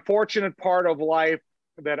 the unfortunate part of life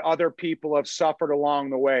that other people have suffered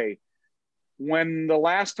along the way. When the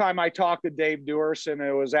last time I talked to Dave Duerson,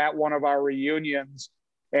 it was at one of our reunions,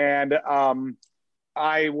 and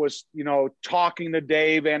I was, talking to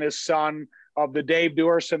Dave and his son of the Dave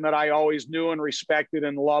Duerson that I always knew and respected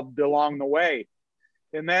and loved along the way.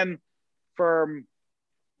 And then for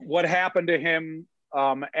what happened to him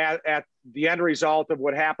at the end result of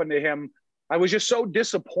what happened to him, I was just so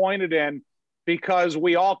disappointed in, because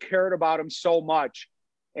we all cared about him so much.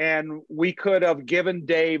 And we could have given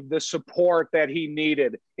Dave the support that he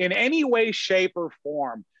needed in any way, shape, or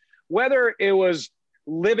form, whether it was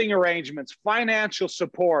living arrangements, financial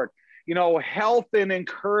support, health and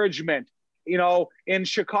encouragement. In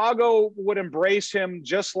Chicago would embrace him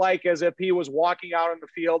just like as if he was walking out on the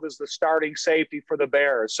field as the starting safety for the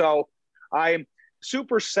Bears. So I'm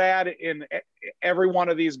super sad in every one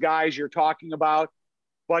of these guys you're talking about.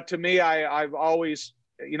 But to me, I've always,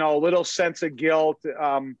 a little sense of guilt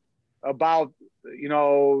about,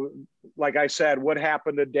 like I said, what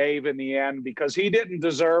happened to Dave in the end, because he didn't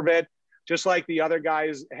deserve it, just like the other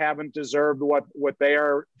guys haven't deserved what they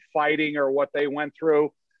are fighting or what they went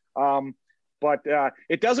through. But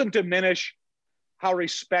it doesn't diminish how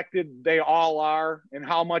respected they all are and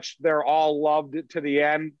how much they're all loved to the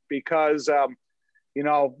end, because,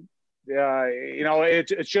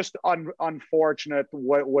 it's just unfortunate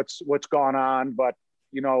what's gone on. But,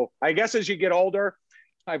 I guess as you get older,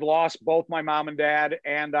 I've lost both my mom and dad,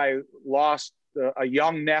 and I lost a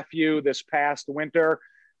young nephew this past winter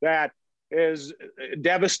that is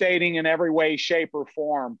devastating in every way, shape, or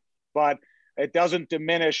form. But it doesn't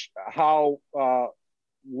diminish how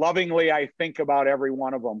lovingly I think about every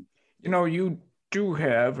one of them. You do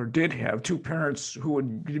have, or did have, two parents who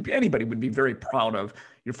anybody would be very proud of.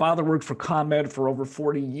 Your father worked for ComEd for over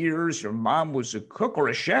 40 years. Your mom was a cook, or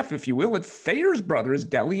a chef, if you will, at Thayer's Brothers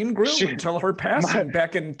Deli and Grill until her passing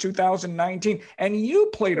back in 2019. And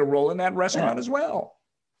you played a role in that restaurant as well.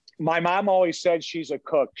 My mom always said she's a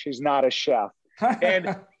cook. She's not a chef.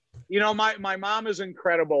 And, my mom is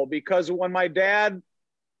incredible, because when my dad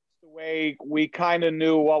passed away, we kind of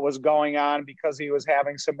knew what was going on, because he was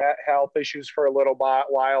having some health issues for a little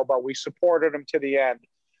while, but we supported him to the end.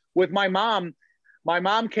 With my mom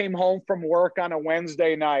came home from work on a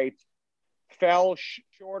Wednesday night, fell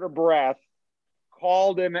short of breath,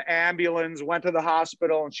 called an ambulance, went to the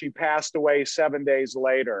hospital, and she passed away 7 days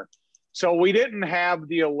later. So we didn't have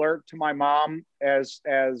the alert to my mom as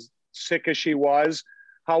sick as she was.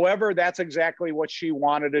 However, that's exactly what she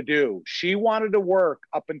wanted to do. She wanted to work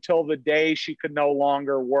up until the day she could no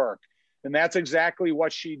longer work. And that's exactly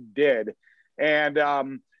what she did. And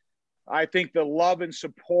I think the love and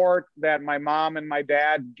support that my mom and my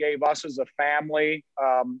dad gave us as a family,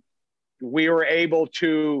 we were able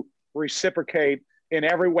to reciprocate in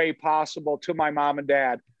every way possible to my mom and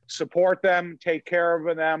dad, support them, take care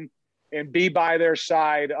of them, and be by their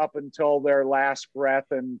side up until their last breath.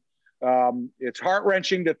 And it's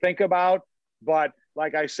heart-wrenching to think about, but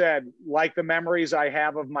like I said, like the memories I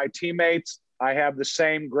have of my teammates, I have the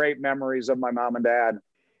same great memories of my mom and dad.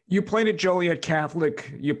 You played at Joliet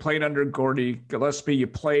Catholic. You played under Gordy Gillespie. You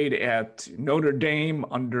played at Notre Dame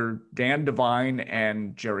under Dan Devine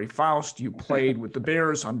and Jerry Faust. You played with the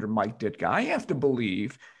Bears under Mike Ditka. I have to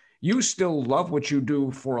believe you still love what you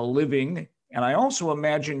do for a living, and I also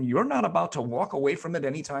imagine you're not about to walk away from it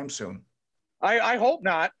anytime soon. I hope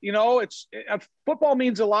not. You know, football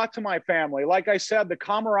means a lot to my family. Like I said, the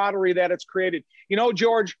camaraderie that it's created. You know,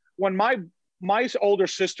 George, when my older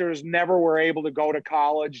sisters never were able to go to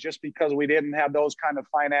college just because we didn't have those kind of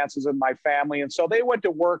finances in my family. And so they went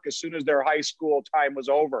to work as soon as their high school time was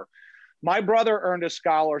over. My brother earned a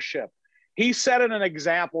scholarship. He set an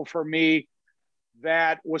example for me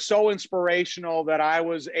that was so inspirational that I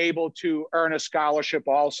was able to earn a scholarship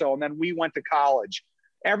also. And then we went to college.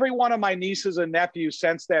 Every one of my nieces and nephews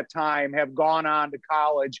since that time have gone on to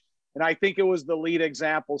college. And I think it was the lead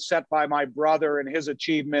example set by my brother and his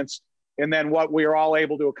achievements, and then what we were all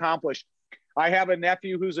able to accomplish. I have a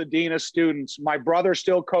nephew who's a dean of students. My brother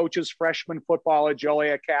still coaches freshman football at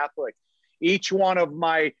Joliet Catholic. Each one of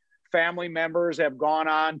my family members have gone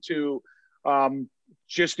on to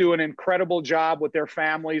just do an incredible job with their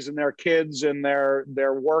families and their kids and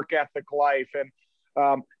their work ethic life. And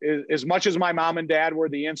as much as my mom and dad were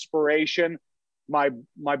the inspiration,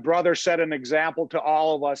 my brother set an example to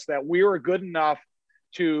all of us that we were good enough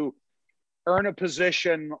to earn a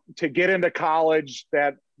position to get into college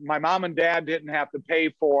that my mom and dad didn't have to pay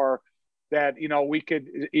for, that, you know, we could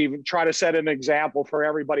even try to set an example for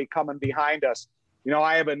everybody coming behind us. You know,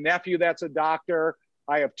 I have a nephew that's a doctor.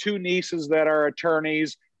 I have two nieces that are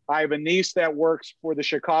attorneys. I have a niece that works for the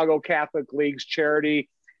Chicago Catholic League's charity.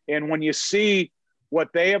 And when you see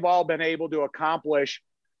what they have all been able to accomplish,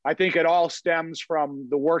 I think it all stems from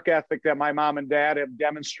the work ethic that my mom and dad have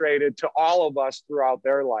demonstrated to all of us throughout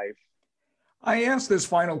their life. I asked this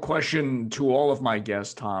final question to all of my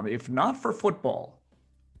guests, Tom. If not for football,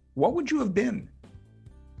 what would you have been?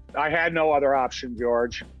 I had no other option,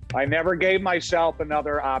 George. I never gave myself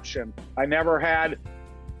another option. I never had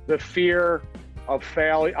the fear of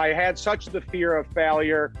failure. I had such the fear of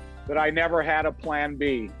failure that I never had a plan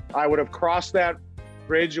B. I would have crossed that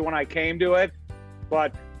bridge when I came to it,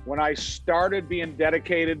 but when I started being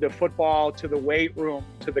dedicated to football, to the weight room,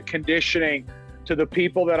 to the conditioning, to the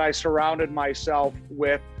people that I surrounded myself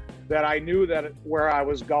with, that I knew that where I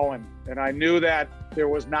was going, and I knew that there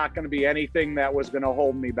was not going to be anything that was going to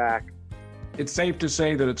hold me back. It's safe to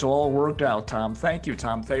say that it's all worked out, Tom. Thank you,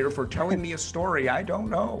 Tom Thayer, for telling me a story I don't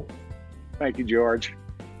know. Thank you, George.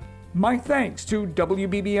 My thanks to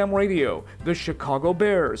WBBM Radio, the Chicago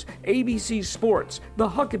Bears, ABC Sports, The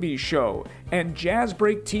Huckabee Show, and Jazz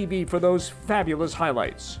Break TV for those fabulous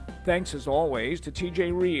highlights. Thanks, as always, to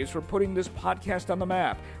TJ Reeves for putting this podcast on the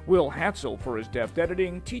map, Will Hatzel for his deft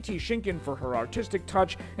editing, TT Schinken for her artistic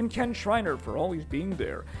touch, and Ken Schreiner for always being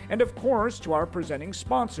there. And of course, to our presenting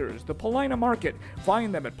sponsors, the Paulina Market.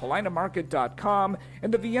 Find them at paulinamarket.com,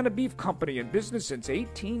 and the Vienna Beef Company, in business since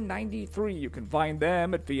 1893. You can find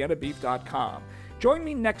them at viennabeef.com. Join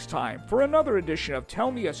me next time for another edition of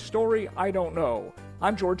Tell Me a Story I Don't Know.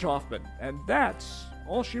 I'm George Hoffman, and that's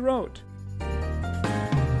all she wrote.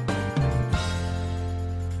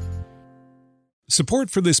 Support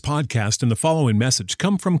for this podcast and the following message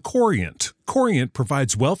come from Corient. Corient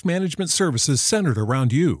provides wealth management services centered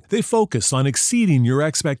around you. They focus on exceeding your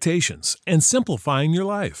expectations and simplifying your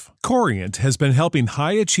life. Corient has been helping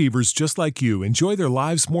high achievers just like you enjoy their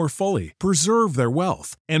lives more fully, preserve their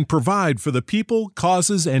wealth, and provide for the people,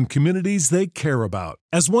 causes, and communities they care about.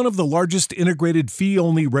 As one of the largest integrated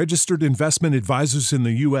fee-only registered investment advisors in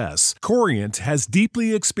the U.S., Corient has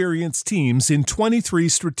deeply experienced teams in 23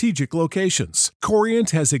 strategic locations. Corient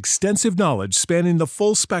has extensive knowledge spanning the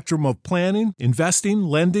full spectrum of planning, investing,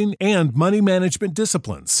 lending, and money management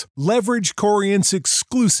disciplines. Leverage Corient's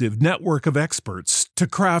exclusive network of experts to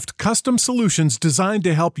craft custom solutions designed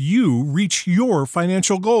to help you reach your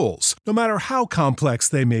financial goals, no matter how complex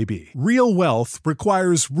they may be. Real wealth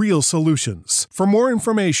requires real solutions. For For more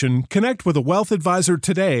information, connect with a wealth advisor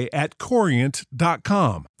today at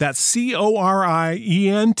Corient.com. That's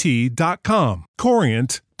Corient.com.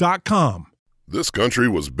 Corient.com. This country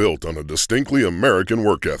was built on a distinctly American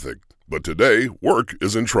work ethic, but today, work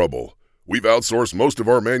is in trouble. We've outsourced most of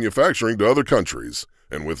our manufacturing to other countries,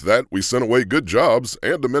 and with that, we sent away good jobs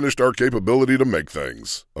and diminished our capability to make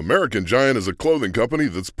things. American Giant is a clothing company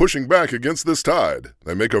that's pushing back against this tide.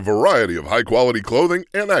 They make a variety of high-quality clothing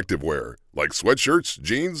and activewear, like sweatshirts,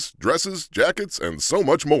 jeans, dresses, jackets, and so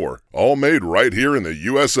much more. All made right here in the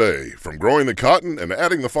USA, from growing the cotton and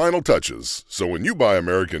adding the final touches. So when you buy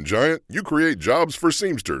American Giant, you create jobs for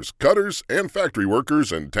seamsters, cutters, and factory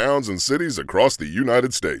workers in towns and cities across the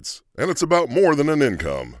United States. And it's about more than an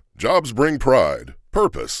income. Jobs bring pride,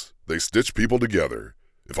 purpose. They stitch people together.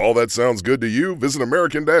 If all that sounds good to you, visit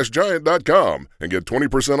American-Giant.com and get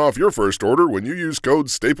 20% off your first order when you use code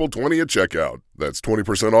STAPLE20 at checkout. That's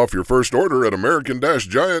 20% off your first order at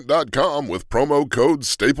American-Giant.com with promo code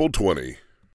STAPLE20.